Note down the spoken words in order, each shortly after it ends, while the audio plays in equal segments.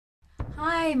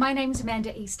Hi, my name's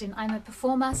Amanda Easton. I'm a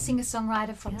performer,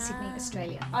 singer-songwriter from Sydney,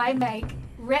 Australia. I make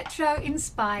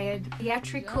retro-inspired,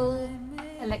 theatrical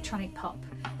electronic pop.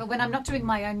 But when I'm not doing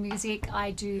my own music,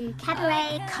 I do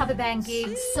cabaret, cover band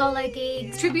gigs, solo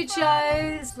gigs, tribute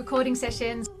shows, recording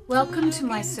sessions. Welcome to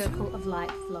my Circle of Light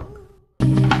vlog.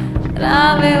 And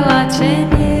I'll be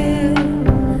watching you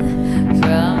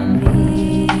from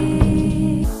here.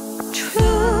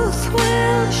 Truth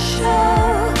will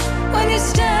show when you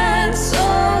stand so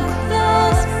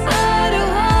close, eye to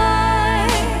eye.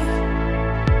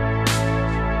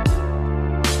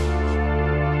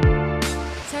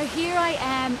 So here I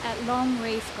am at Long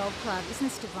Reef Golf Club. Isn't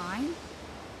this divine?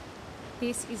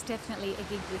 This is definitely a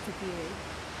gig with a view.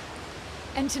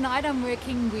 And tonight I'm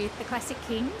working with the Classic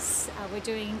Kings. We're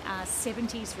doing a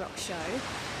 70s rock show,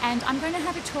 and I'm going to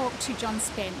have a talk to John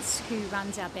Spence, who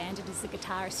runs our band and is the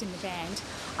guitarist in the band.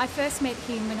 I first met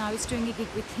him when I was doing a gig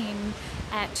with him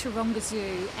at Taronga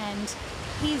Zoo, and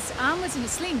his arm was in a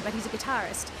sling, but he's a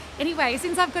guitarist. Anyway,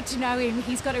 since I've got to know him,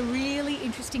 he's got a really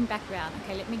interesting background.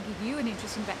 Okay, let me give you an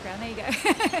interesting background. There you go.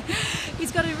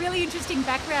 He's got a really interesting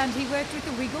background. He worked with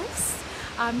the Wiggles.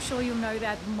 I'm sure you'll know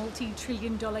that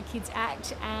multi-trillion-dollar kids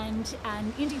act, and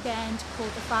an indie band called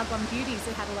the Fargone Beauties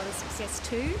that had a lot of success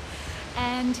too.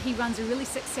 And he runs a really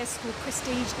successful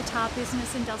prestige guitar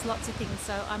business and does lots of things.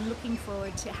 So I'm looking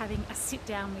forward to having a sit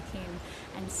down with him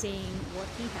and seeing what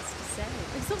he has to say.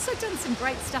 He's also done some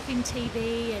great stuff in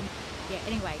TV, and yeah,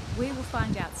 anyway, we will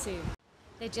find out soon.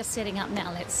 They're just setting up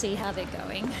now. Let's see how they're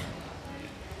going.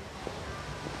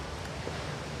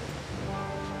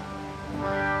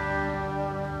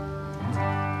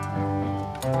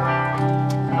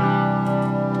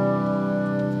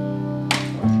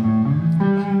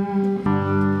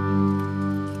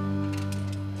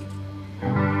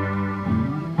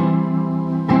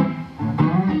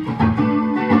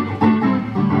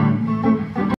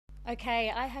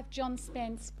 Okay, I have John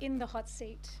Spence in the hot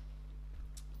seat.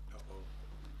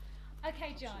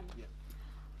 Okay, John. Yeah.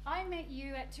 I met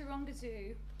you at Taronga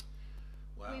Zoo.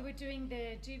 Wow. We were doing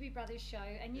the Doobie Brothers show,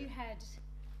 and you had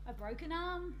a broken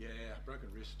arm. Yeah, broken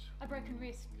wrist. A broken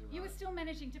wrist. You're You were right. still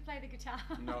managing to play the guitar.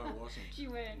 No, I wasn't.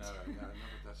 You weren't. No, not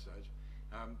at that stage.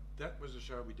 That was a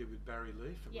show we did with Barry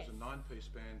Leaf. It Yes. was a 9-piece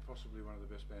band, possibly one of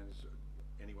the best bands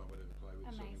anyone would ever play with.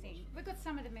 certainly Amazing. was. We've got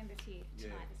some of the members here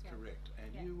tonight as well. Correct.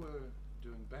 And Yeah. you were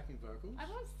doing backing vocals. I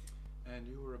was. And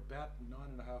you were about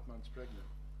 9.5 months pregnant.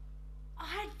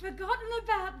 I'd forgotten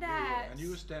about that. Yeah, and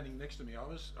you were standing next to me.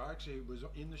 I actually was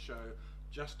in the show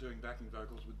just doing backing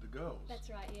vocals with the girls. That's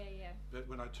right, yeah. But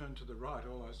when I turned to the right,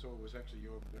 all I saw was actually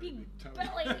your very Big tummy.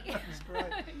 belly. That's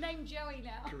great. Named Joey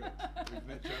now. Correct. We've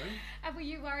met Joey. And were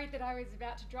you worried that I was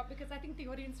about to drop? Because I think the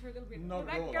audience were a little bit, Not at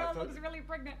that all. I girl thought- looks really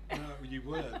pregnant. No, you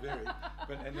were very.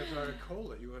 And as I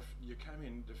recall it, you came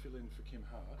in to fill in for Kim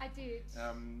Hart. I did.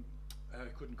 I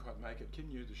couldn't quite make it. Kim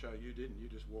knew the show, you didn't. You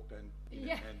just walked in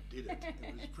Yeah. and did it.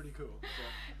 It was pretty cool. So,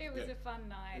 It was yeah, a fun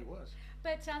night. It was.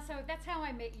 But so that's how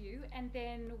I met you, and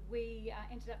then we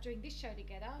ended up doing this show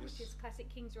together, Yes. which is Classic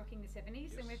Kings Rocking the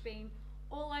 70s, and Yes. we've been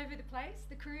all over the place.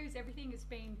 The cruise, everything has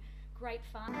been great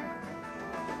fun.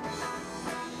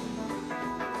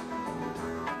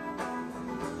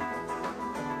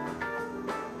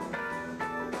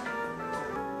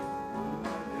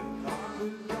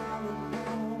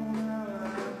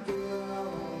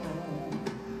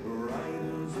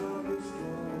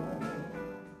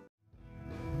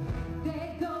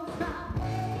 There goes my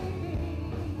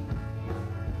baby.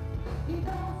 He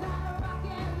knows how to rock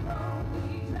and roll.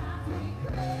 He drives me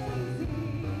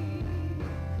crazy.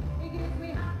 He gives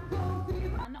me hot and cold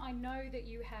fever. I know that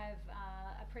you have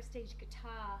a prestige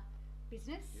guitar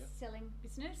business, Yep. selling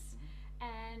business,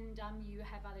 and you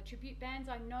have other tribute bands.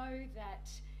 I know that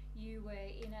you were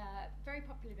in a very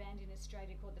popular band in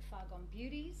Australia called the Fargone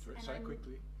Beauties. Sorry, and say I'm-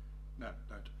 quickly. No,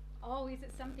 don't. Oh, is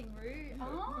it something rude? Yeah,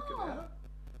 oh. Look at that.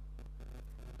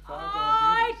 Oh, Fargone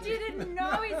I Beauties. didn't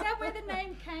know. Is that where the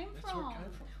name came That's from? where it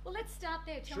came from. Well, let's start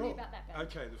there. Tell me about that band.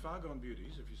 Okay, the Fargone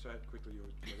Beauties, if you say it quickly,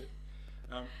 you'll get it.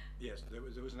 Yes, there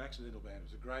was an accidental band. It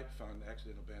was a great, fun,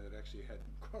 accidental band that actually had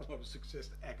quite a lot of success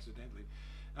accidentally.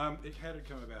 How did it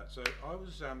come about? So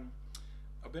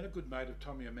I've been a good mate of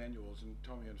Tommy Emmanuel's and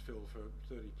Tommy and Phil for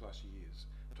 30 plus years.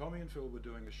 Tommy and Phil were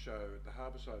doing a show at the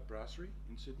Harbourside Brasserie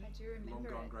in Sydney. I do remember Long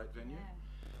gone, it. great venue.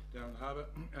 Yeah. Down in the harbour.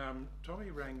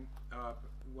 Tommy rang up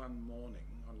one morning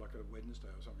on like a Wednesday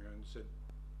or something and said,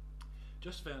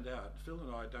 just found out, Phil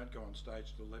and I don't go on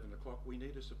stage till 11 o'clock, we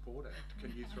need a support act.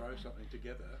 Can you throw something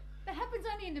together? That happens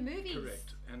only in the movies.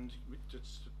 Correct. And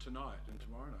it's tonight and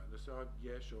tomorrow night. They said, oh,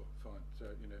 yeah, sure, fine. So,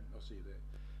 I'll see you there.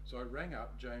 So I rang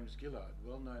up James Gillard,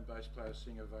 well-known bass player,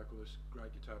 singer, vocalist,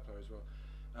 great guitar player as well,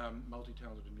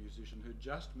 multi-talented musician who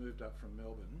just moved up from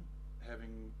Melbourne,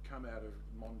 having come out of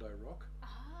Mondo Rock,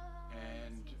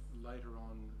 and later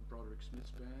on Broderick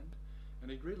Smith's band. And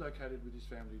he'd relocated with his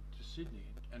family to Sydney,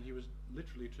 and he was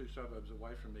literally 2 suburbs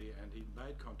away from me, and he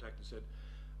made contact and said,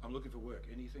 I'm looking for work,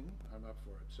 anything, I'm up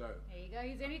for it. So there you go,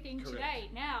 he's anything correct. Today,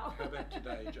 now. How about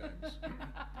today, James?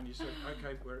 And he said,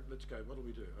 okay, let's go, what'll we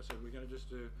do? I said, we're going to just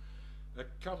do a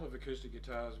couple of acoustic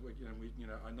guitars,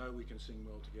 I know we can sing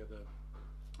well together,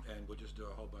 and we'll just do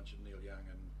a whole bunch of Neil Young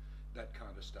and that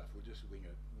kind of stuff. We'll just wing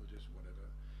it, we'll just whatever.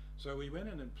 So we went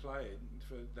in and played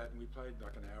for that, and we played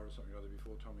like an hour or something or other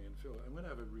before Tommy and Phil, and went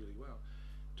over really well.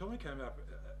 Tommy came up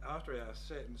after our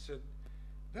set and said,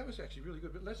 that was actually really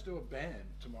good, but let's do a band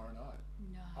tomorrow night.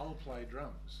 No. I'll play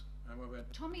drums. And we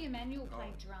went, Tommy Emmanuel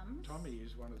played drums. Tommy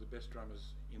is one of the best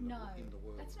drummers in the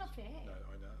world. That's not fair. No,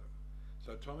 I know.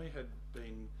 So Tommy had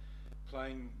been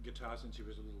playing guitar since he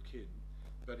was a little kid,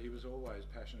 but he was always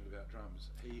passionate about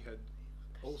drums. He had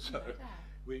also,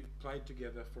 we played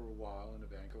together for a while in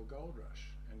a band called Gold Rush,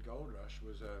 and Gold Rush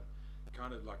was a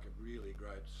kind of like a really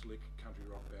great slick country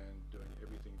rock band doing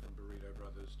everything from Burrito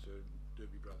Brothers to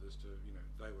Doobie Brothers to,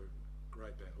 they were a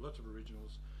great band, lots of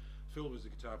originals. Phil was the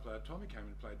guitar player. Tommy came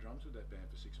and played drums with that band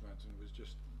for 6 months, and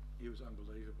he was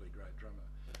unbelievably great drummer.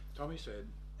 Tommy said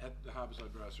at the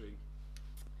Harbourside Brasserie,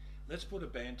 let's put a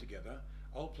band together,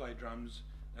 I'll play drums,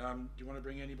 do you want to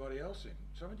bring anybody else in?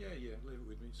 So I went, yeah, leave it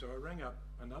with me. So I rang up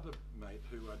another mate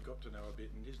who I'd got to know a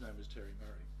bit, and his name was Terry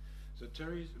Murray. So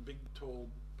Terry's a big, tall,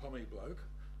 pommy bloke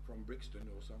from Brixton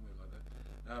or somewhere like that.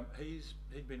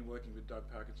 He'd been working with Doug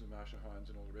Parkinson, Marsha Hines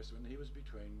and all the rest of it, and he was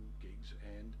between gigs,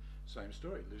 and same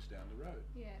story, lives down the road.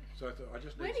 Yeah. So I thought, I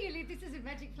just Where do you live? This is a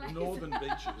magic place. Northern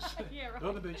Beaches. Yeah, right.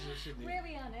 Northern Beaches of Sydney. Where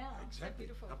we are now. Exactly.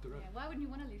 So beautiful. Up the road. Yeah. Why wouldn't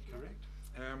you want to live here? Correct.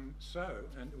 And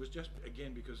it was just,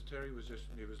 again, because Terry was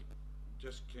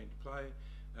just keen to play.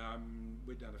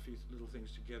 We'd done a few little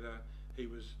things together. He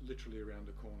was literally around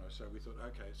the corner, so we thought,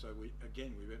 okay, so we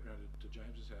went round to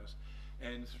James's house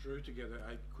and threw together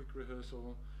a quick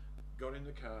rehearsal, got in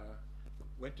the car,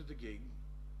 went to the gig.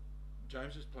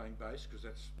 James is playing bass because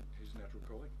that's his natural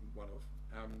calling, one of.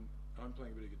 I'm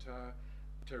playing a bit of guitar.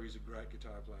 Terry's a great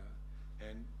guitar player,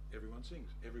 and everyone sings.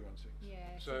 Yeah,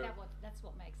 so that's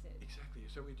what makes it. Exactly.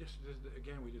 So we just,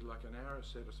 again, we did like an hour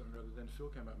set or something rather. Then Phil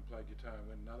came up and played guitar and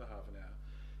went another half an hour,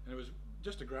 and it was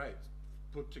just a great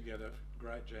put together,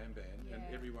 great jam band, and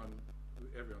everyone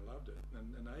loved it.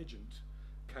 And an agent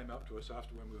came up to us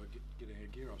after when we were getting our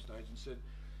gear off stage and said,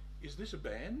 "Is this a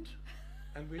band?"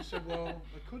 And we said, "Well,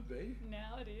 it could be."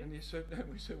 Now it is. And he said,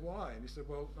 we said, "Why?" And he said,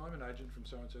 "Well, I'm an agent from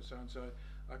so and so.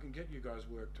 I can get you guys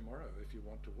work tomorrow if you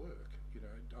want to work.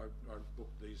 I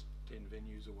booked these 10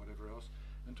 venues or whatever else."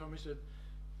 And Tommy said,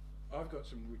 "I've got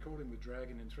some recording with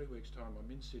Dragon in 3 weeks' time.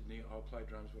 I'm in Sydney. I'll play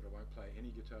drums, but I won't play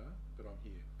any guitar. But I'm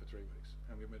here for 3 weeks."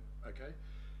 And we went, "Okay."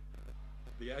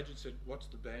 The agent said, "What's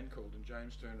the band called?" And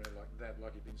James turned around like that,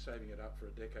 like he'd been saving it up for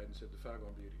a decade, and said, "The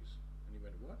Fargone Beauties." And he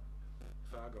went, "What?"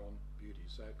 "Fargone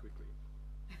Beauties. Say it quickly."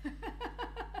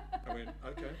 I went,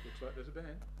 "Okay, looks like there's a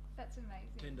band." That's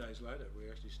amazing. 10 days later,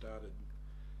 we actually started,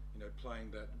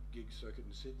 playing that gig circuit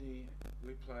in Sydney.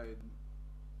 We played,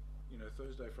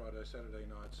 Thursday, Friday, Saturday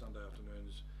night, Sunday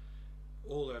afternoons,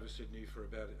 all over Sydney for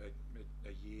about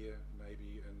a year,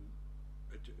 maybe, and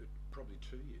probably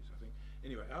 2 years, I think.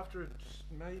 Anyway, after it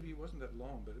maybe wasn't that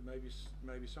long, but it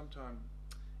maybe sometime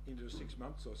into 6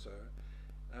 months or so,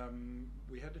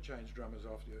 we had to change drummers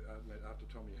after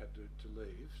Tommy had to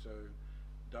leave. So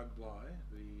Doug Bly,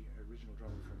 the original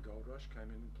drummer from Gold Rush, came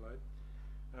in and played.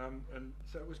 And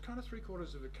so it was kind of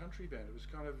 3/4 of a country band. It was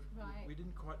kind of, we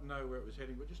didn't quite know where it was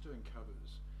heading. We're just doing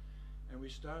covers. And we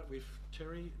started with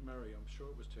Terry Murray, I'm sure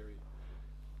it was Terry,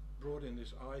 brought in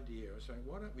this idea of saying,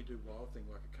 why don't we do Wild Thing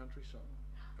like a country song?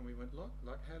 And we went,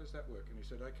 like, how does that work? And he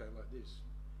said, okay, like this.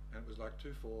 And it was like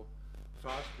 2/4,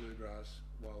 fast bluegrass,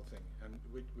 Wild Thing. And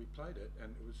we played it,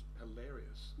 and it was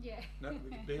hilarious. Yeah. No, we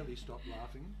could barely stop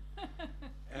laughing.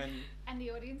 And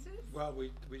the audiences? Well,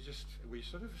 we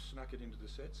sort of snuck it into the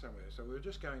set somewhere. So we were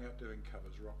just going out doing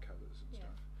covers, rock covers and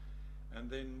stuff. And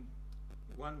then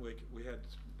one week we had,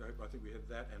 I think we had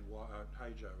that and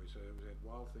Hey Joe. So we had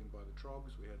Wild Thing by the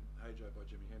Trogs, we had Hey Joe by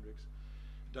Jimi Hendrix,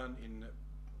 done in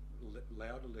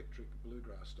loud electric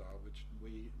bluegrass style, which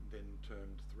we then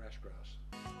termed thrashgrass.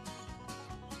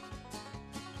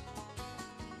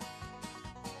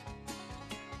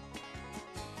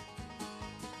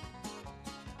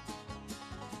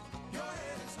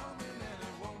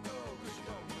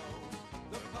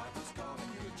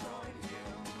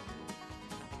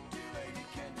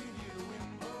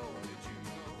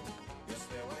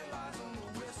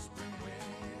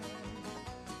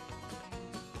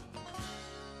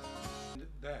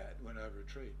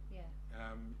 treat. Yeah.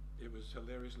 It was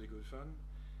hilariously good fun.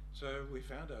 So we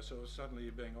found ourselves suddenly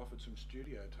being offered some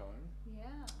studio time Yeah.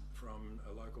 from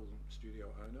a local studio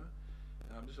owner.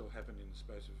 This all happened in the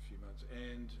space of a few months,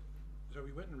 and so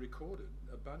we went and recorded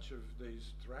a bunch of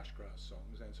these thrashgrass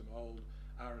songs and some old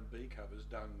R&B covers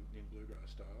done in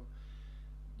bluegrass style.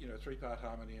 You know, 3-part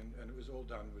harmony, and it was all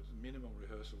done with minimal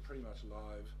rehearsal, pretty much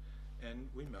live. And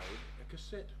we made a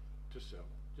cassette to sell,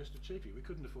 just a cheapie. We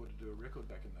couldn't afford to do a record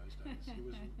back in those days. It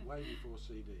was way before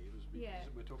CD. It was Yeah.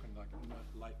 we're talking like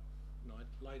late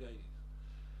 80s.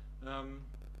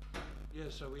 Yeah,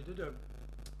 so we did a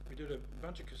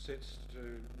bunch of cassettes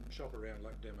to shop around,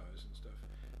 like demos and stuff.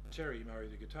 Terry Murray,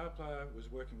 the guitar player,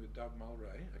 was working with Doug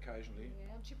Mulray occasionally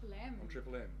Yeah, on Triple M. on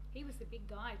Triple M. He was the big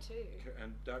guy too.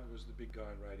 And Doug was the big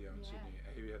guy in radio in Yeah. Sydney.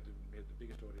 He had the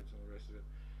biggest audience and all the rest of it.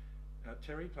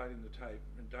 Terry played in the tape,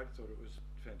 and Doug thought it was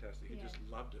fantastic. He Yeah. just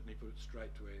loved it, and he put it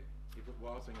straight to air. He put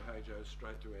Wild Thing and Hey Joe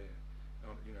straight to air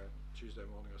on, Tuesday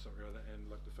morning or something or other, and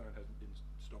like the phone didn't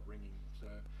stop ringing. So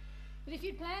But if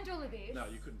you'd planned all of this... no,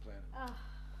 you couldn't plan it.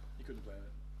 You couldn't plan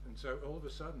it. And so all of a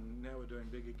sudden, now we're doing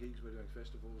bigger gigs, we're doing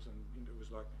festivals, and it was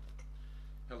like,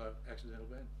 hello, accidental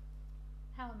band.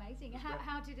 How amazing. It's great.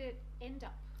 How did it end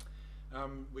up?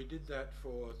 We did that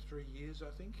for 3 years, I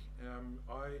think.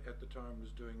 I, at the time, was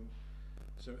doing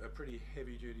a pretty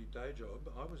heavy-duty day job.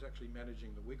 I was actually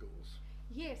managing the Wiggles.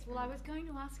 Yes, well, I was going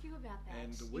to ask you about that.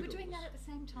 And the You were doing Wiggles- that at the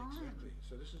same time. Exactly.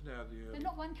 So this is now the early... But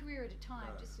not one career at a time,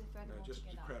 No, just to throw them all just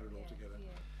to together. crowd it all Yeah, together.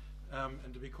 Yeah.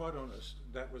 And to be quite honest,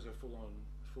 that was a full-on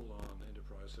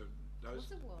enterprise. So course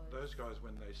it was. those guys,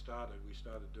 when they started, we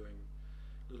started doing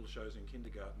little shows in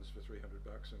kindergartens for $300,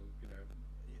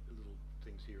 and little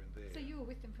things here and there. So you were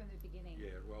with them from the beginning?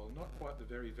 Yeah, well, not quite the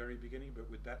very, very beginning, but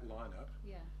with that lineup,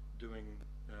 Yeah. doing.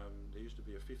 There used to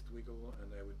be a fifth Wiggle, and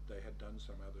they had done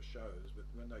some other shows, but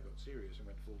when they got serious and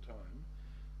went full time,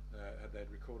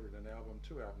 they'd recorded an album,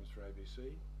 2 albums for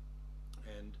ABC,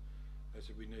 and they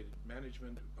said we needed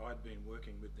management. I'd been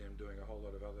working with them doing a whole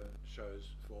lot of other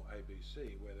shows for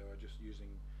ABC, where they were just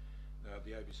using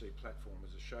the ABC platform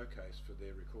as a showcase for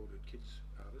their recorded kids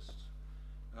artists.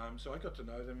 So I got to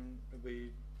know them.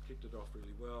 We kicked it off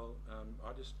really well.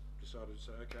 I just decided to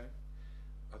say, okay,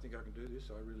 I think I can do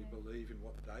this. I really believe in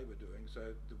what they were doing.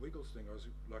 So the Wiggles thing, I was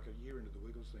like a year into the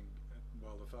Wiggles thing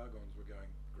while the Fargones were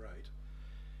going great.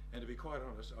 And to be quite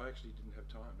honest, I actually didn't have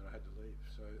time and I had to leave.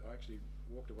 So I actually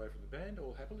walked away from the band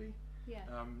all happily. Yeah.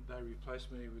 They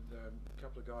replaced me with a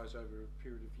couple of guys over a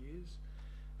period of years.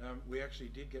 We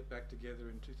actually did get back together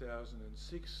in 2006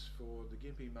 for the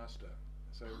Gympie Muster.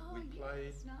 So we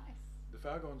played. Yes, nice. The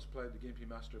Fargones played the Gympie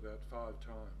Muster about 5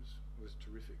 times. It was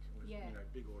terrific. It was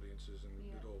big audiences, and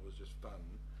it all was just fun.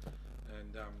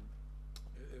 And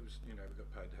it was we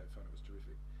got paid to have fun. It was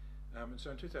terrific. And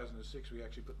so in 2006 we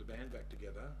actually put the band back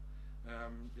together,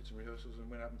 did some rehearsals, and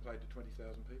went up and played to 20,000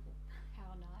 people.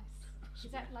 How nice.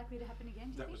 Is that likely to happen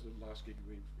again, do you That think? was the last gig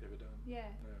we've ever done. Yeah.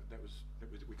 That was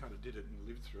we kind of did it and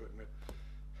lived through it, and went,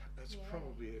 that's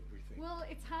probably everything. Well,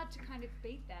 it's hard to kind of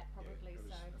beat that probably, it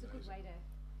was so it's a good way to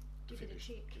give it a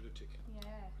tick. Give it a tick.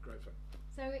 Yeah. Great fun.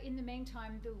 So in the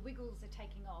meantime, the Wiggles are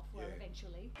taking off, well, Yeah.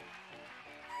 eventually.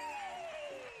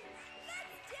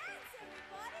 Let's dance,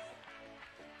 everybody!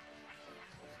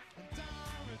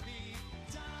 Dorothy,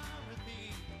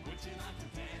 Dorothy, would you like to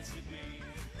dance with me?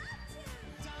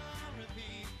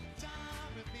 Dorothy,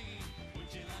 Dorothy,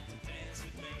 would you like to dance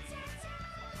with me?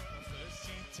 First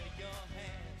you take your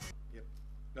hands. Yep.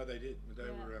 No, they did.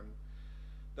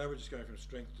 They were just going from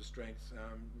strength to strength.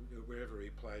 Wherever he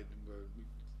played,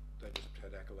 they just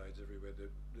had accolades everywhere.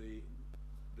 The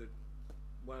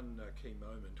one key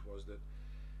moment was that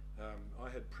I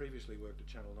had previously worked at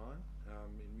Channel 9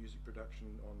 in music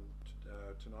production on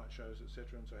Tonight shows,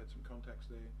 etc., and so I had some contacts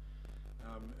there.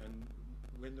 And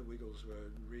when the Wiggles were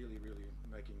really, really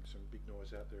making some big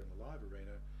noise out there in the live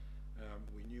arena,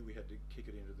 we knew we had to kick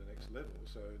it into the next level.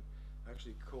 So I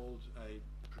actually called a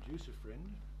producer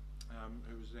friend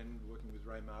who was then working with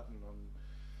Ray Martin on,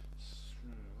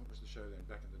 what was the show then,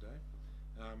 back in the day?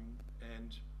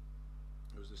 And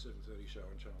it was the 7:30 show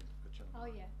on Channel 9. Oh,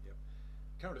 yeah. Yep.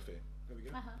 Current Affair. There we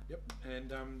go. Uh-huh. Yep.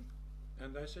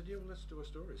 And they said, yeah, well, let's do a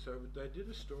story. So they did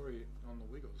a story on the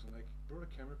Wiggles, and they brought a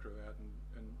camera crew out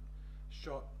and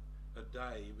shot a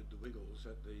day with the Wiggles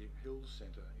at the Hills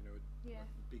Centre, a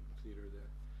big theatre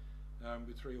there,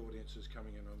 with 3 audiences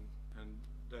coming in on, and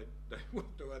they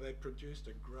walked away. They produced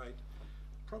a great,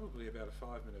 probably about a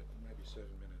 5-minute, maybe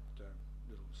 7-minute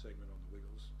little segment on the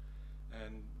Wiggles.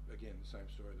 And again, the same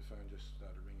story. The phone just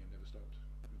started ringing, never stopped.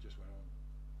 It just went on.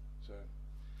 So.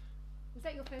 Was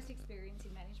that your first experience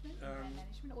in management, in band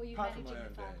management, or you Apart from managing my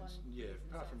own the Fargone bands, yeah, Beauties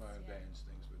apart from my own themselves? bands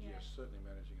things, but Yeah. yes, certainly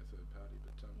managing a third party.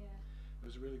 But Yeah. it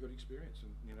was a really good experience,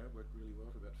 and worked really well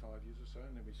for about 5 years or so,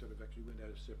 and then we sort of actually went out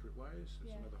of separate ways.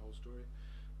 It's Yeah. another whole story.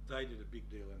 They did a big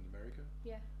deal in America.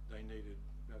 Yeah. They needed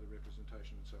other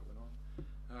representation, and so it went on.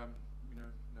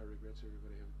 No regrets.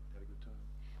 Everybody had a good time.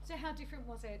 So how different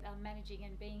was it managing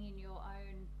and being in your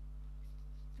own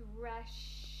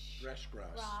thrash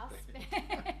grass.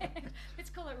 Let's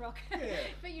call it rock.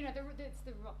 Yeah. But it's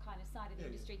the rock kind of side of the Yeah,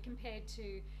 industry compared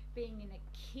to being in a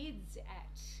kids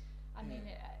act. I mean,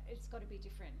 it's got to be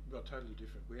different. Well, totally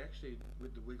different. We actually,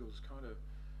 with the Wiggles, kind of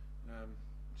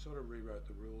sort of rewrote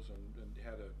the rules and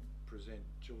how to present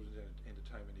children's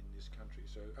entertainment in this country.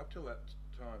 So up till that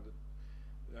time,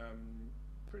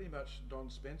 pretty much Don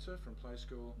Spencer from Play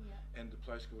School and the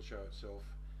Play School show itself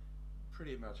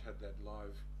pretty much had that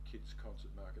live kids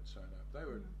concert market sewn up. They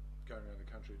were going around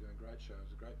the country doing great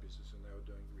shows, a great business, and they were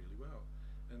doing really well.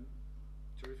 And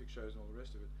terrific shows and all the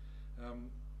rest of it.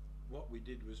 What we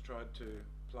did was tried to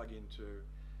plug into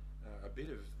a bit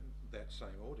of that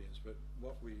same audience, but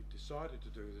what we decided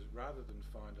to do is rather than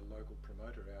find a local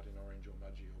promoter out in Orange or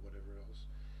Mudgee or whatever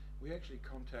else, we actually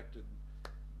contacted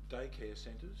daycare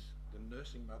centres, the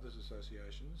nursing mothers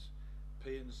associations,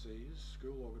 P&Cs,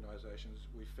 school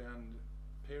organisations. We found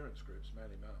parents groups,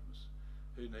 mainly mums,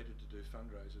 who needed to do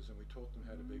fundraisers, and we taught them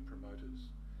how to be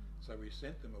promoters. So we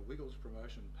sent them a Wiggles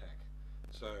promotion pack.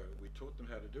 So we taught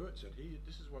them how to do it, said, here,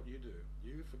 this is what you do.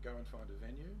 You go and find a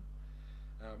venue.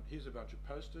 Here's a bunch of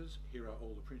posters. Here are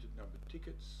all the printed numbered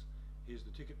tickets. Here's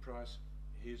the ticket price.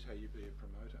 Here's how you be a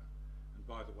promoter. And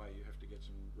by the way, you have to get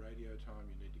some radio time.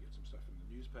 You need to get some stuff in the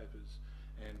newspapers.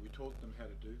 And we taught them how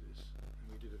to do this.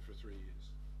 And we did it for 3 years.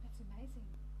 That's amazing.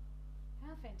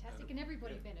 How fantastic. And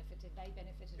everybody benefited. They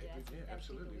benefited as Yeah, did the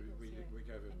absolutely. Wiggles, We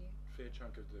gave and you. a fair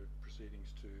chunk of the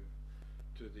proceedings to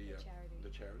the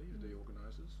charity, the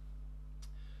organisers.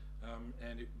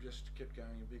 And it just kept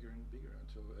going bigger and bigger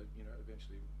until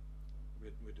eventually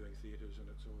we're doing theatres and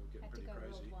it's all getting Had to pretty go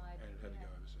crazy, worldwide, and it had to go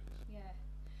overseas. Yeah.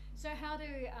 So how do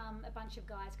a bunch of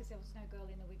guys, because there was no girl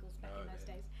in the Wiggles back in those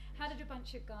days, how did a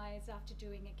bunch of guys, after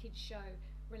doing a kids show,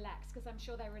 relax? Because I'm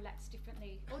sure they relax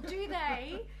differently, or do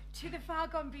they, to the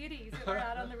Fargone Beauties that were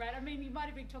out on the road? I mean, you might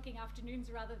have been talking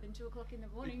afternoons rather than 2 o'clock in the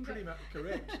morning. Pretty much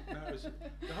correct. No, it was,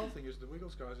 the whole thing is the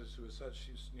Wiggles guys who were such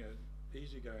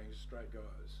easygoing, straight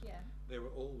guys. Yeah. There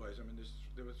were always,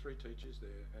 there were 3 teachers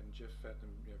there, and Jeff Fatnam,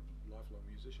 lifelong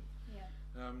musician. Yeah.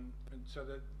 And so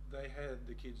that they had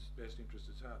the kids' best interests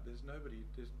at heart. There's no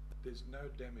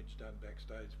damage done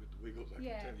backstage with the Wiggles, I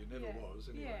can tell you, never was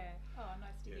anyway. Yeah. Oh,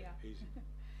 nice to hear. Easy.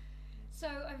 So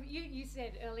you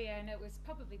said earlier, and it was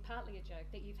probably partly a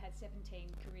joke, that you've had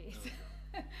 17 careers.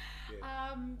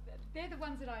 Yeah. They're the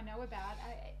ones that I know about.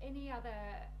 Any other,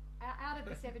 out of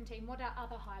the 17, what are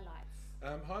other highlights?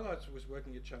 Highlights was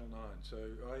working at Channel 9.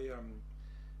 So I,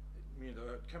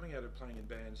 coming out of playing in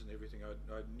bands and everything, I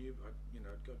knew,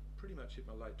 I'd got pretty much hit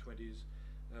my late 20s.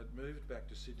 I'd moved back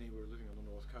to Sydney. We were living on the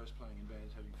North Coast, playing in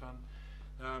bands, having fun.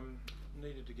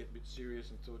 Needed to get a bit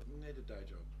serious and thought, need a day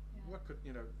job. Yeah. What could,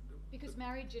 Because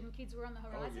marriage and kids were on the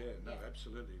horizon? Oh yeah, no,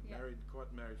 absolutely. Yeah. Quite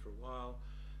married for a while,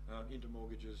 into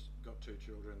mortgages, got 2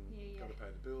 children, got to pay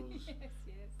the bills.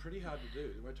 Yes. Pretty hard to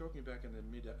do. We're talking back in the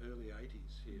early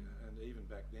 80s here, and even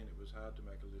back then it was hard to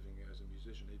make a living as a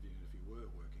musician, even if you were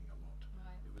working a lot.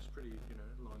 Right. It was pretty,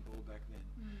 line ball back then.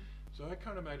 So I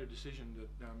kind of made a decision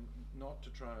that not to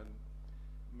try and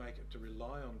to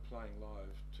rely on playing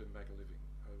live to make a living.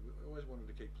 I always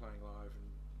wanted to keep playing live, and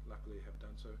luckily have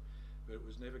done so, but it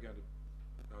was never going to.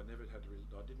 I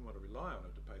didn't want to rely on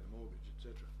it to pay the mortgage,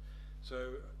 etc.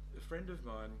 So a friend of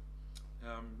mine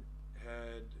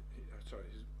a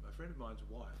friend of mine's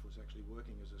wife was actually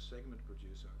working as a segment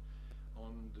producer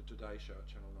on the Today Show at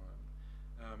Channel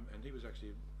 9. And he was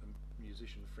actually a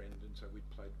musician friend, and so we'd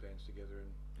played bands together,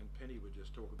 and Penny would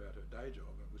just talk about her day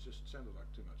job, and it sounded like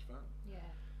too much fun. Yeah.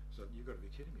 So you've got to be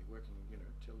kidding me, working,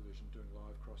 television, doing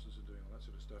live crosses and doing all that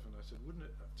sort of stuff. And I said, wouldn't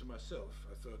it, to myself,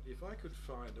 I thought, if I could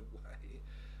find a way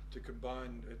to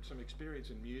combine some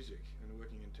experience in music and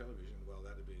working in television, well,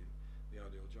 that'd be the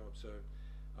ideal job. So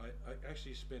I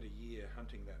actually spent a year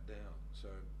hunting that down. So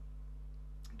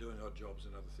doing odd jobs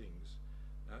and other things,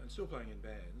 and still playing in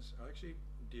bands. I actually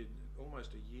did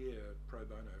almost a year pro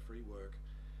bono free work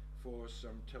for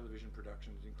some television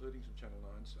productions, including some Channel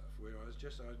 9 stuff, where I was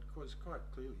quite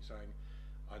clearly saying,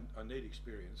 I need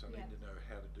experience, I need to know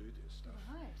how to do this stuff.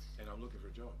 Right. And I'm looking for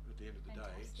a job at the end of the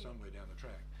day, somewhere down the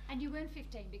track. And you weren't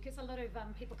 15, because a lot of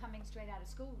people coming straight out of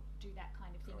school do that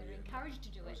kind of thing. They're encouraged to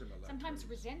do it. In my late Sometimes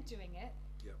 20s. resent doing it,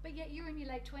 Yep. But yet you were in your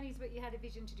late 20s, but you had a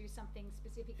vision to do something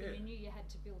specific, and Yeah. you knew you had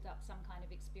to build up some kind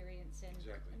of experience and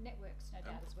Exactly. networks, no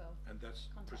doubt, as well. And that's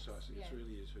Contacts, precisely, yeah. it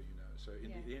really is who you know. So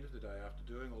in Yeah. the end of the day, after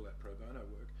doing all that pro bono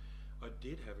work, I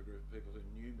did have a group of people who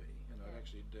knew me, and I'd Yeah.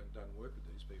 actually done work with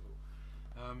these people.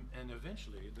 And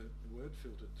eventually the word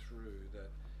filtered through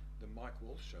that the Mike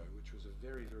Walsh show, which was a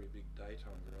very, very big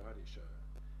daytime variety show,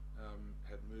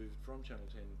 had moved from Channel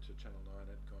 10 to Channel 9,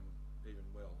 had gone even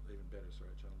better,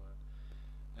 Channel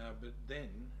 9. But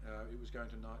then it was going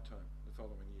to nighttime the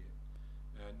following year.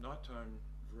 Nighttime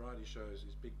variety shows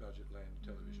is big budget land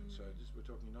television. So we're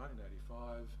talking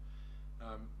 1985,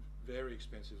 very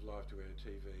expensive live to air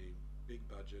TV, big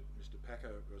budget. Mr.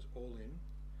 Packer was all in.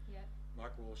 Yeah.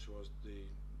 Mike Walsh was the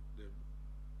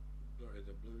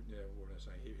blue, yeah, what did I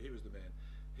say? He was the man.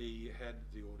 He had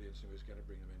the audience and was going to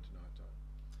bring them into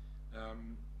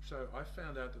nighttime. So I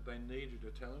found out that they needed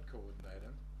a talent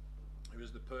coordinator. It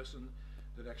was the person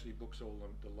that actually books all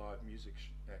the live music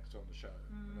acts on the show.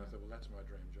 And I thought, well, that's my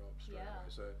dream job straight Yeah. away.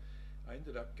 So I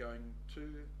ended up going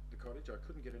to the cottage. I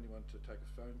couldn't get anyone to take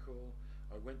a phone call.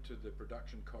 I went to the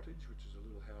production cottage, which is a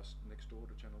little house next door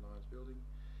to Channel 9's building.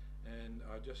 And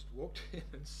I just walked in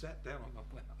and sat down on the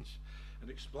lounge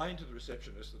and explained to the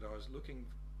receptionist that I was looking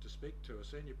to speak to a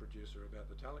senior producer about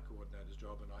the talent coordinator's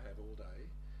job, and I have all day,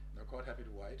 and I'm quite happy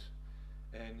to wait.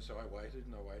 And so I waited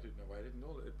and I waited and I waited, and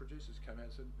all the producers came out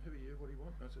and said, "Who are you? What do you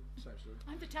want?" And I said, "Same story."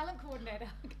 I'm the talent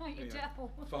coordinator, can't you Anyway, tell?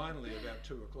 finally, about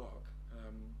 2 o'clock,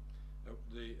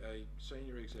 a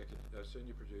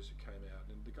senior producer came out,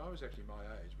 and the guy was actually my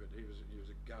age, but he was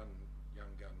a young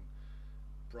gun,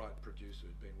 bright producer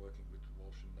who'd been working with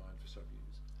Walsh and 9 for some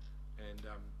years. And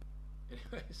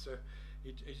anyway, so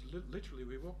literally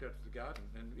we walked out to the garden,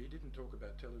 and he didn't talk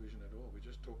about television at all. We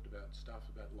just talked about stuff,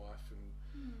 about life and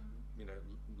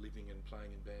living and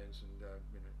playing in bands and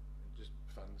just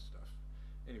fun stuff.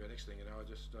 Anyway, next thing you know, I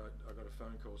got a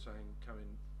phone call saying, "Come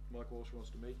in, Mike Walsh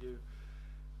wants to meet you."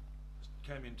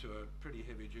 Came into a pretty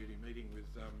heavy duty meeting with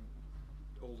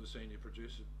all the senior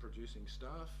producing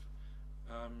staff,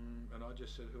 and I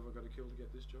just said, "Who have I got to kill to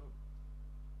get this job?"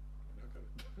 And I got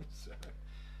it. So,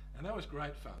 and that was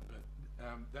great fun. But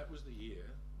that was the year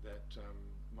that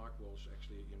Mike Walsh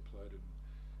actually imploded,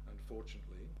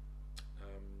 unfortunately,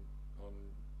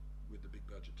 with the big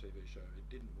budget TV show. It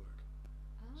didn't work.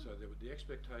 Oh. So the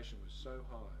expectation was so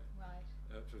high. Right.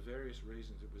 For various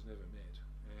reasons, it was never met,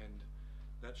 and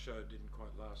that show didn't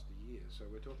quite last the year. So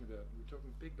we're talking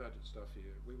big budget stuff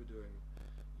here. We were doing,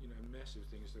 massive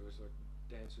things. There was like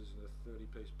dancers and a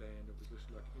 30-piece band. It was just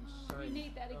like insane. We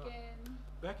need that again.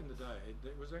 Back in the day,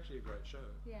 it was actually a great show.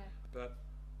 Yeah. But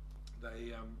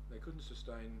they couldn't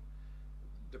sustain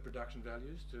the production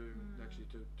values to actually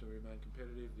to remain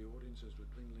competitive. The audiences were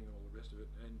dwindling, all the rest of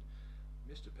it. And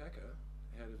Mr. Packer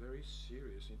had a very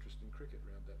serious interest in cricket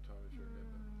around that time, if you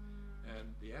remember.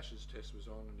 And the Ashes test was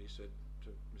on, and he said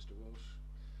to Mr. Walsh,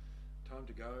 "Time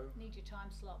to go. Need your time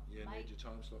slot, Yeah, mate." need your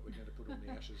time slot. We're going to put on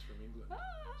the Ashes from England."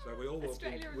 So we all walked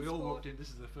in. Australia and We all sport. walked in. This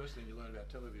is the first thing you learn about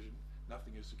television.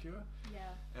 Nothing is secure.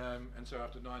 Yeah. And so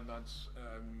after 9 months,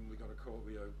 we got a call.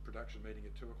 We had a production meeting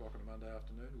at 2 o'clock on a Monday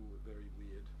afternoon. All very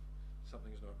weird.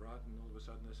 Something's not right, and all of a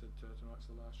sudden they said, "Tonight's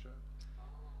the last show."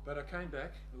 But I came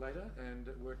back later and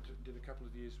did a couple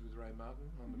of years with Ray Martin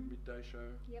on the midday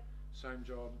show. Yep. Same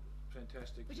job,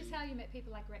 fantastic. Which is how you met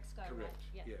people like Rex Go, right? Correct.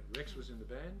 Yeah. Rex was in the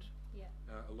band. Yeah.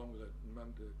 Along with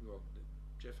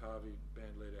Jeff Harvey,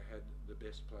 band leader, had the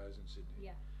best players in Sydney.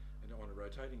 Yeah. And on a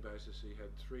rotating basis, he had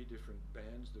 3 different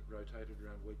bands that rotated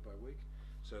around week by week.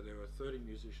 So there were 30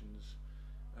 musicians,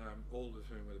 all of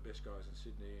whom were the best guys in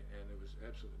Sydney, and it was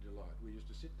absolute delight. I used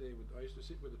to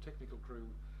sit with the technical crew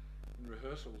in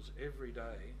rehearsals every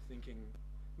day, thinking,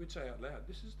 we'd say out loud,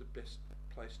 "This is the best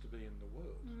place to be in the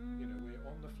world." We're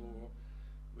on the floor,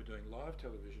 we're doing live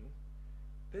television.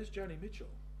 There's Joni Mitchell.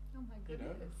 Oh my You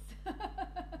know,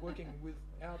 goodness. working with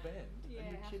our band. Yeah,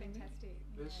 Are you how kidding fantastic. me?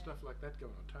 There's Yeah. stuff like that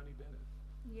going on. Tony Bennett.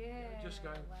 Yeah. Just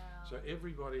going. Wow. So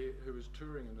everybody who was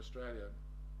touring in Australia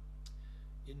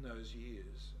in those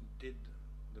years did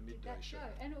the midday that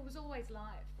show, and it was always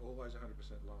live. Always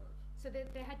 100% live. So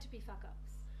there had to be fuck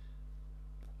ups.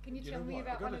 Can you You tell know me what?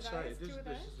 about I've one got of to those? say, Two of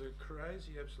this those? is a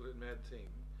crazy, absolute mad thing.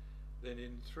 Then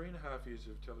in 3.5 years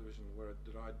of television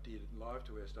that I did live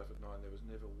to air stuff at 9, there was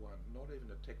never one, not even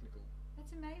a technical,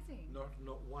 That's amazing. not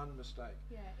one mistake.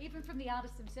 Yeah, even from the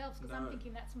artists themselves, because I'm No.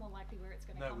 thinking that's more likely where it's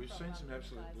going to come No, from. we've seen rather some than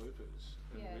absolute guys. bloopers,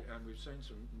 and we've seen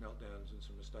some meltdowns and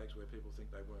some mistakes where people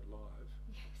think they weren't live.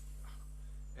 Yes.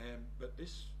 But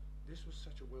this was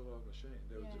such a well-oiled machine.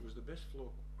 Yeah. It was the best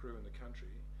floor crew in the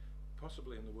country,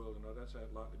 possibly in the world, and I don't say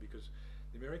it lightly because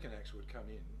the American acts would come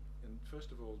in and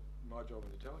first of all, my job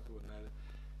as the talent coordinator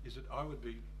is that I would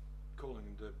be calling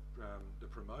the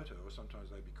promoter, or sometimes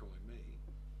they'd be calling me,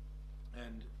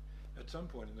 and at some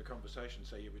point in the conversation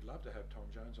say, yeah, we'd love to have Tom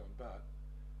Jones on, but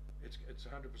it's 100%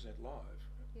 live.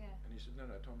 Yeah. And he said,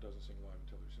 no, Tom doesn't sing live on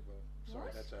television. Well,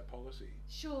 sorry, What? that's our policy.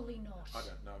 Surely not. I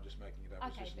don't know, I'm just making it up.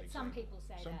 Okay, it's just an but some example. people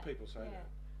say Some that. people say Yeah. that.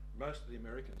 Most of the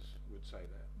Americans would say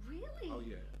that. Really? Oh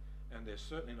yeah, and they're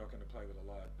certainly not going to play with a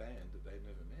live band that they've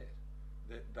never met.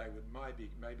 They would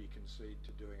maybe concede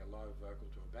to doing a live vocal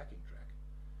to a backing track,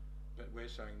 but we're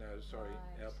saying no. Sorry,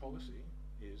 Right. our policy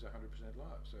is 100%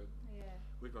 live. So Yeah.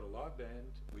 we've got a live band.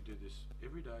 We do this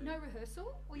every day. No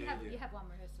rehearsal? Or you Yeah, have yeah. you have one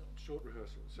rehearsal? Short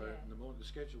rehearsal. So Yeah. in the morning, the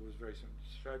schedule was very simple.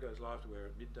 Show goes live to air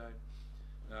at midday.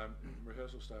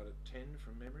 Rehearsal started at 10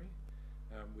 from memory.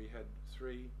 We had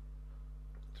three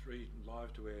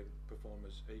live to air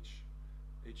performers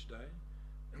each day.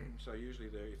 So usually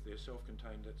if they're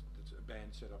self-contained, that's a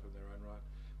band set up in their own right.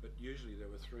 But usually there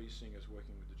were 3 singers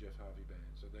working with the Jeff Harvey band,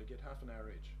 so they get half an hour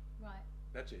each. Right.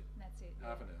 That's it. That's it.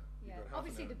 Half yeah. an hour. You've Yeah. got half an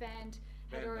Obviously hour. the band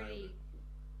had Band already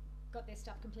nailed got their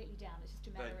stuff completely down. It's just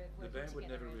a matter of The working band would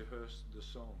together never and- rehearse the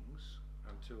songs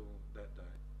until that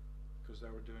day, because they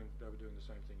were doing the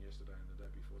same thing yesterday and the day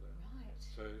before that. Right.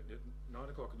 So at 9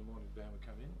 o'clock in the morning, the band would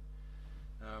come in,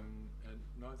 and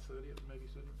 9:30, maybe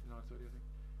 9:30, I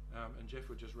think. And Jeff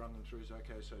would just run them through. He's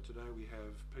okay. So today we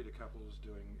have Peter Couples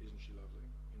doing "Isn't She Lovely"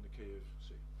 in the key of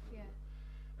C. Yeah.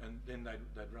 And then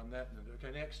they'd run that, and then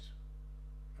okay, next.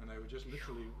 And they would just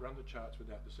literally run the charts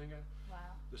without the singer.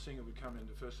 Wow. The singer would come in.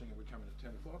 The first singer would come in at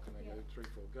 10 o'clock, and they Yeah. go 3,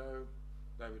 4, go.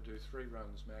 They would do 3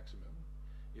 runs maximum.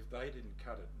 If they didn't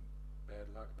cut it, bad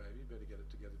luck, baby. Better get it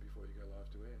together before you go live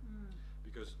to air. Mm.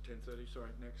 Because 10:30,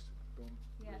 sorry, next, boom,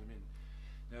 Yeah. let them in.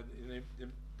 Now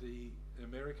the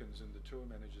Americans and the tour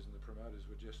managers and the promoters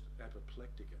were just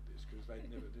apoplectic at this, because they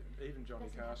never did, even Johnny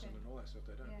Doesn't Carson happen. and all that stuff.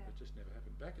 They don't. Yeah. It just never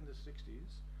happened. Back in the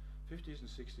 60s, 50s and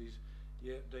 60s,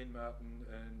 yeah, Dean Martin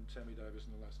and Sammy Davis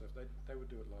and all that stuff. They would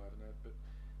do it live, but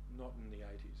not in the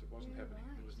 80s. It wasn't Yeah, happening.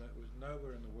 right. It was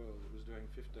nowhere in the world that was doing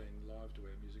 15 live to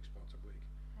air music spots a week.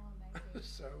 How amazing.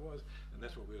 So it was, and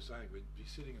that's what we were saying. We'd be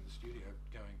sitting in the studio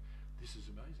going, "This is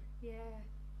amazing." Yeah.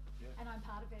 Yeah. And I'm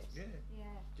part of it. Yeah.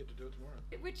 Yeah. Get to do it tomorrow.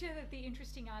 Which are the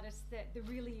interesting artists, the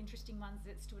really interesting ones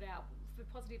that stood out for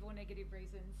positive or negative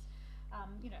reasons?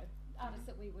 Artists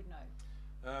that we would know.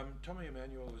 Tommy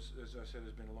Emmanuel, as I said,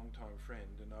 has been a long-time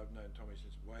friend, and I've known Tommy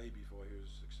since way before he was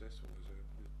successful as a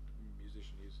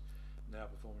musician. He's now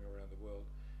performing around the world,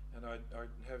 and I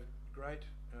have great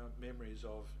memories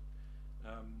of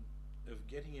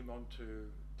getting him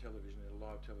onto television,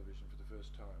 live television, for the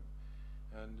first time,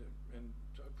 and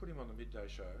I put him on the midday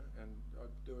show, and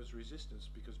there was resistance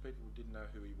because people didn't know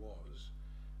who he was,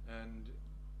 and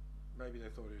maybe they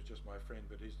thought he was just my friend,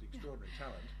 but he's the extraordinary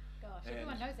talent. Gosh, And-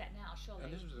 everyone knows that now, surely.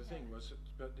 And this was the thing,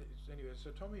 Yeah. anyway,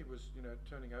 so Tommy was,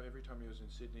 turning up every time he was in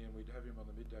Sydney, and we'd have him on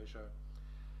the midday show.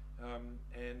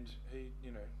 And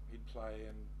he'd play,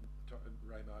 and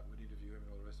Ray Martin would interview him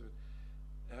and all the rest of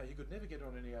it. He could never get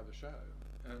on any other show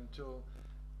until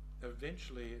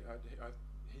eventually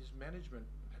his management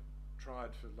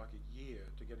tried for like a year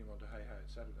to get him onto Hey Hey at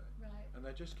Saturday. Right. And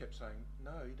they just kept saying,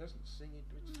 no, he doesn't sing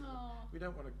it. Aw. We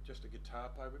don't want just a guitar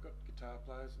player. We've got guitar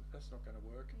players. That's not going to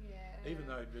work. Yeah. Even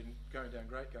though he'd been going down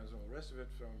great guns and all the rest of it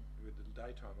with the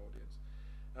daytime audience.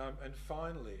 And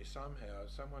finally, somehow,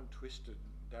 someone twisted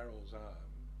Daryl's arm,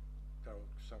 Daryl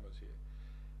Summers here,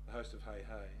 the host of Hey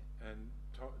Hey, and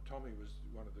Tommy was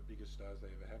one of the biggest stars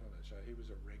they ever had on that show. He was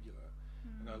a regular,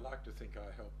 and I like to think I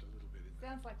helped a little bit in that.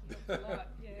 Sounds like you helped a lot,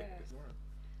 yeah. it's more.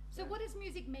 So what does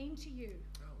music mean to you?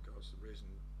 Oh God, it's the reason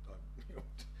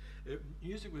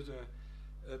music was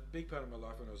a big part of my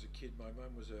life when I was a kid. My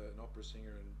mum was an opera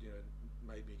singer, and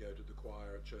made me go to the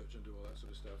choir at church and do all that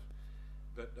sort of stuff.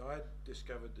 But I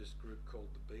discovered this group called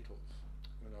the Beatles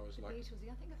when I was The Beatles,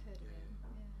 yeah, I think I've heard of them.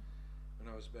 Yeah. when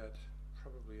I was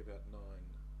probably about 9.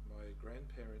 My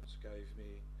grandparents gave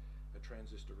me a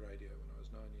transistor radio when I was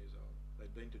 9 years old.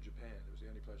 They'd been to Japan. It was the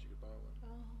only place you could buy one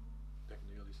Oh, back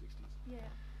in the early 60s. yeah.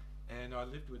 And I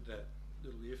lived with that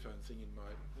little earphone thing in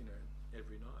my,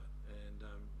 every night. And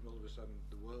all of a sudden,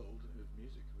 the world of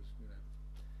music was,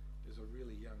 as a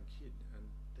really young kid. And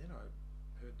then I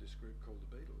heard this group called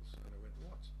the Beatles, and I went,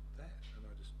 "What's that?" And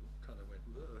I just kind of went,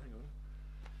 "Whoa, hang on."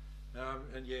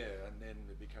 And then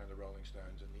it became the Rolling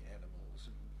Stones and the Animals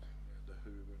and the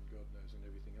Who and God knows and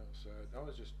everything else. So I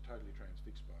was just totally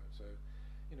transfixed by it. So,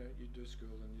 you do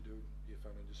school and you do your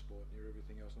fun and your sport and your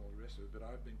everything else and all the rest of it. But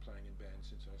I've been playing in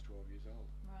bands since I was 12 years old.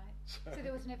 Right. So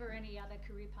there was never any other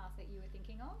career path that you were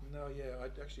thinking of? No, yeah,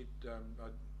 I'd actually,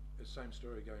 the same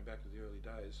story going back to the early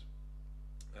days.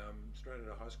 straight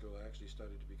out of high school, I actually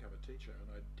studied to become a teacher, and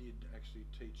I did actually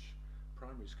teach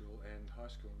primary school and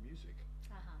high school music.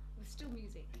 It was still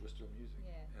music. It was still music.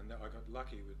 Yeah. And I got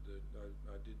lucky with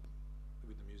I did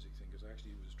with the music thing, because I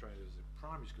actually was trained as a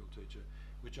primary school teacher,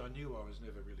 which I knew I was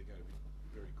never really going to be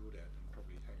very good at and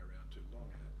probably hang around too long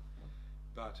at.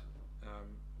 But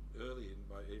early in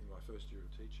even my first year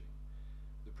of teaching,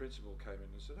 the principal came in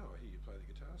and said, "Oh, I hear you play the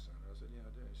guitar, son." I said, "Yeah,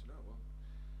 I do." He said, "Oh, well,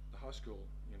 the high school,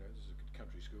 this is a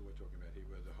country school we're talking about here,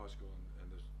 where the high school and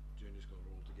the junior school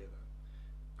are all together.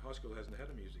 High school hasn't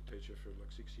had a music teacher for like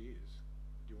 6 years.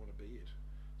 Do you want to be it?"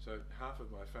 So half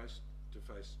of my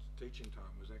face-to-face teaching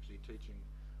time was actually teaching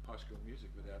high school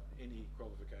music without any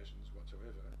qualifications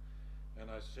whatsoever. And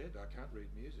I said, I can't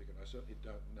read music, and I certainly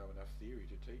don't know enough theory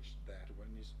to teach that. When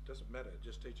it doesn't matter,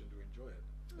 just teach them to enjoy it.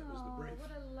 That was the brief.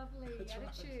 What a lovely That's right.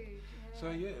 attitude.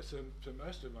 So so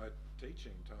most of my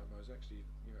teaching time, I was actually,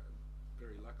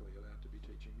 very luckily allowed to be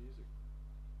teaching music.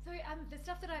 So the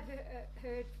stuff that I've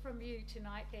heard from you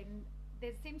tonight, then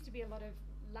there seems to be a lot of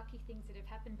lucky things that have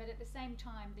happened, but at the same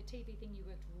time, the TV thing, you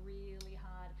worked really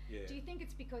hard. Yeah. Do you think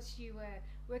it's because you were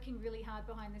working really hard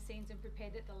behind the scenes and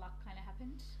prepared that the luck kind of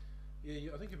happened?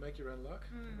 Yeah, I think you make your own luck.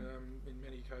 In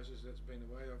many cases, that's been the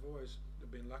way. I've always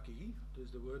been lucky, is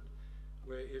the word,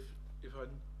 where if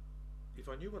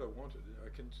I knew what I wanted, I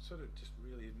can sort of just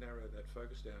really narrow that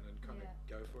focus down and kind of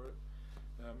go for it.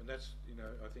 And that's,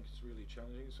 I think it's really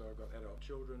challenging. So I've got adult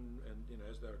children, and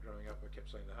as they were growing up, I kept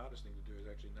saying the hardest thing to do is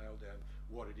actually nail down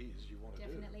what it is you want to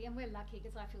do. Definitely, and we're lucky,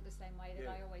 because I feel the same way, that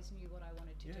I always knew what I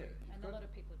wanted to do, and a lot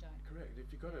of people don't. Correct. If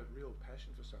you've got a real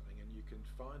passion for something and you can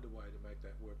find a way to make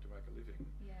that work to make a living,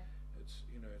 it's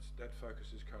that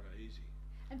focus is kind of easy.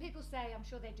 And people say, I'm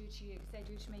sure they do to you, because they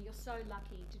do to me, you're so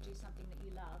lucky to do something that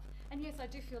you love. And yes, I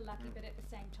do feel lucky, but at the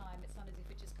same time, it's not as if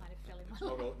it just kind of fell in my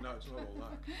lap. No, it's not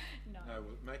all luck. No.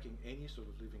 Well, making any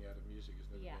sort of living out of music has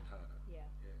never been harder. Yeah.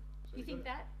 So You think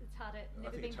that? It's harder,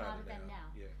 never been harder than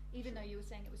now? Yeah. Even though you were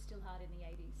saying it was still hard in the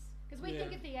 80s. Because we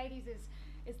think of the 80s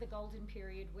as the golden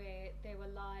period, where there were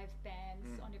live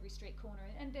bands on every street corner,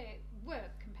 and there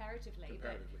were comparatively,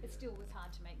 but it still was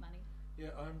hard to make money.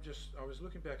 Yeah, I was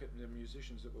looking back at the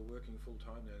musicians that were working full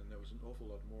time then, and there was an awful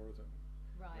lot more of them.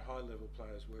 Right. The high level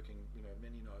players working,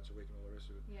 many nights a week and all the rest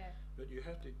of it. Yeah. But you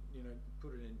have to,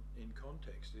 put it in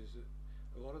context, is that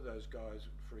a lot of those guys,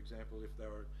 for example, if they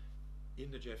were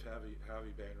in the Jeff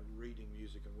Harvey band, reading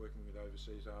music and working with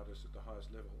overseas artists at the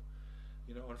highest level,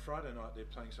 on Friday night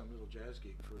they're playing some little jazz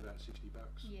gig for about $60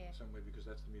 somewhere, because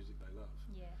that's the music they love.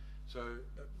 Yeah. So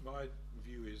my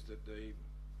view is that the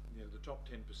top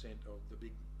 10% of the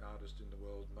big artists in the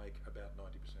world make about 90%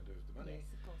 of the money.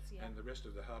 Yes, of course, And the rest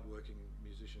of the hard-working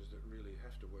musicians that really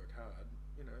have to work hard,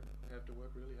 have to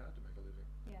work really hard to make a living.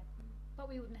 Yeah. But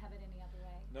we wouldn't have it any other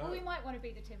way. No. Well, we might want to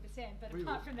be the 10%, but We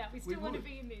apart would. from that, we still want to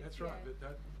be in this. That's right.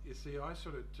 But you see, I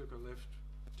sort of took a left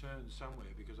turn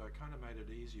somewhere, because I kind of made it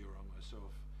easier on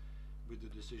myself with the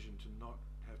decision to not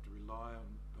have to rely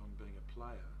on being a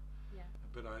player. Yeah.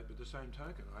 But at the same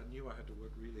token, I knew I had to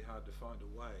work really hard to find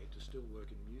a way to still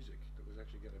work in music that was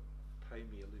actually going to pay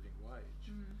me a living wage.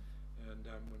 And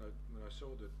when I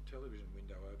saw the television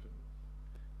window open,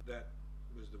 that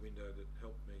was the window that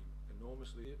helped me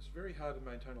enormously. It's very hard to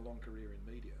maintain a long career in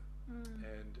media,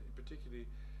 and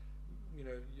particularly,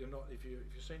 you're not, if you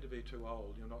seem to be too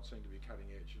old, you're not seen to be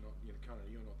cutting edge. You're not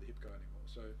you're not the hip guy anymore.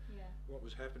 So what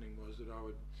was happening was that I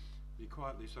would be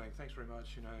quietly saying, "Thanks very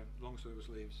much, long service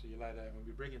leave, see you later," and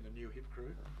we bring in the new hip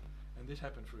crew, and this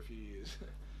happened for a few years.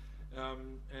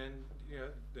 And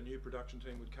the new production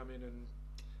team would come in, and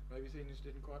maybe things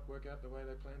didn't quite work out the way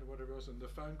they planned or whatever else, and the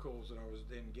phone calls that I was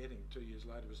then getting 2 years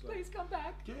later was like, Please come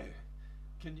back. Yeah,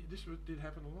 this did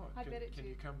happen a lot. I bet it Can did.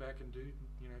 you come back and do,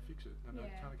 fix it? And I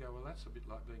kind of go, well, that's a bit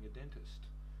like being a dentist.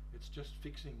 It's just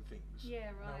fixing things.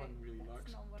 Yeah, right. No one really That's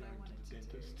likes not what I going to wanted the to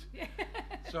do. dentist. Yeah.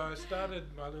 So I started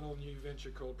my little new venture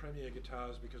called Premier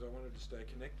Guitars, because I wanted to stay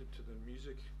connected to the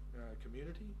music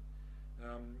community,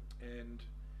 and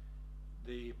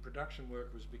the production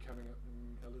work was becoming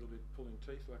a little bit pulling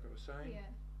teeth, like I was saying. Yeah.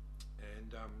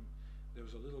 And there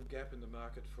was a little gap in the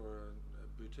market for a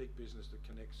boutique business that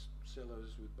connects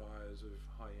sellers with buyers of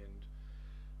high-end,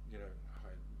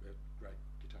 great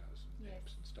guitars and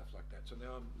amps and stuff like that. So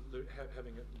now I'm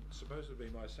having it supposed to be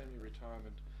my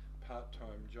semi-retirement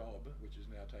part-time job, which has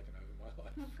now taken over my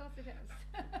life. Of course it has.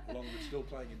 Along with still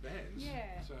playing in bands.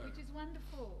 Yeah, So which is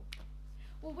wonderful.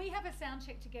 Well, we have a sound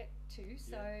check to get to,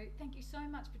 so thank you so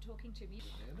much for talking to me.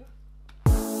 Amanda?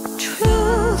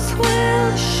 Truth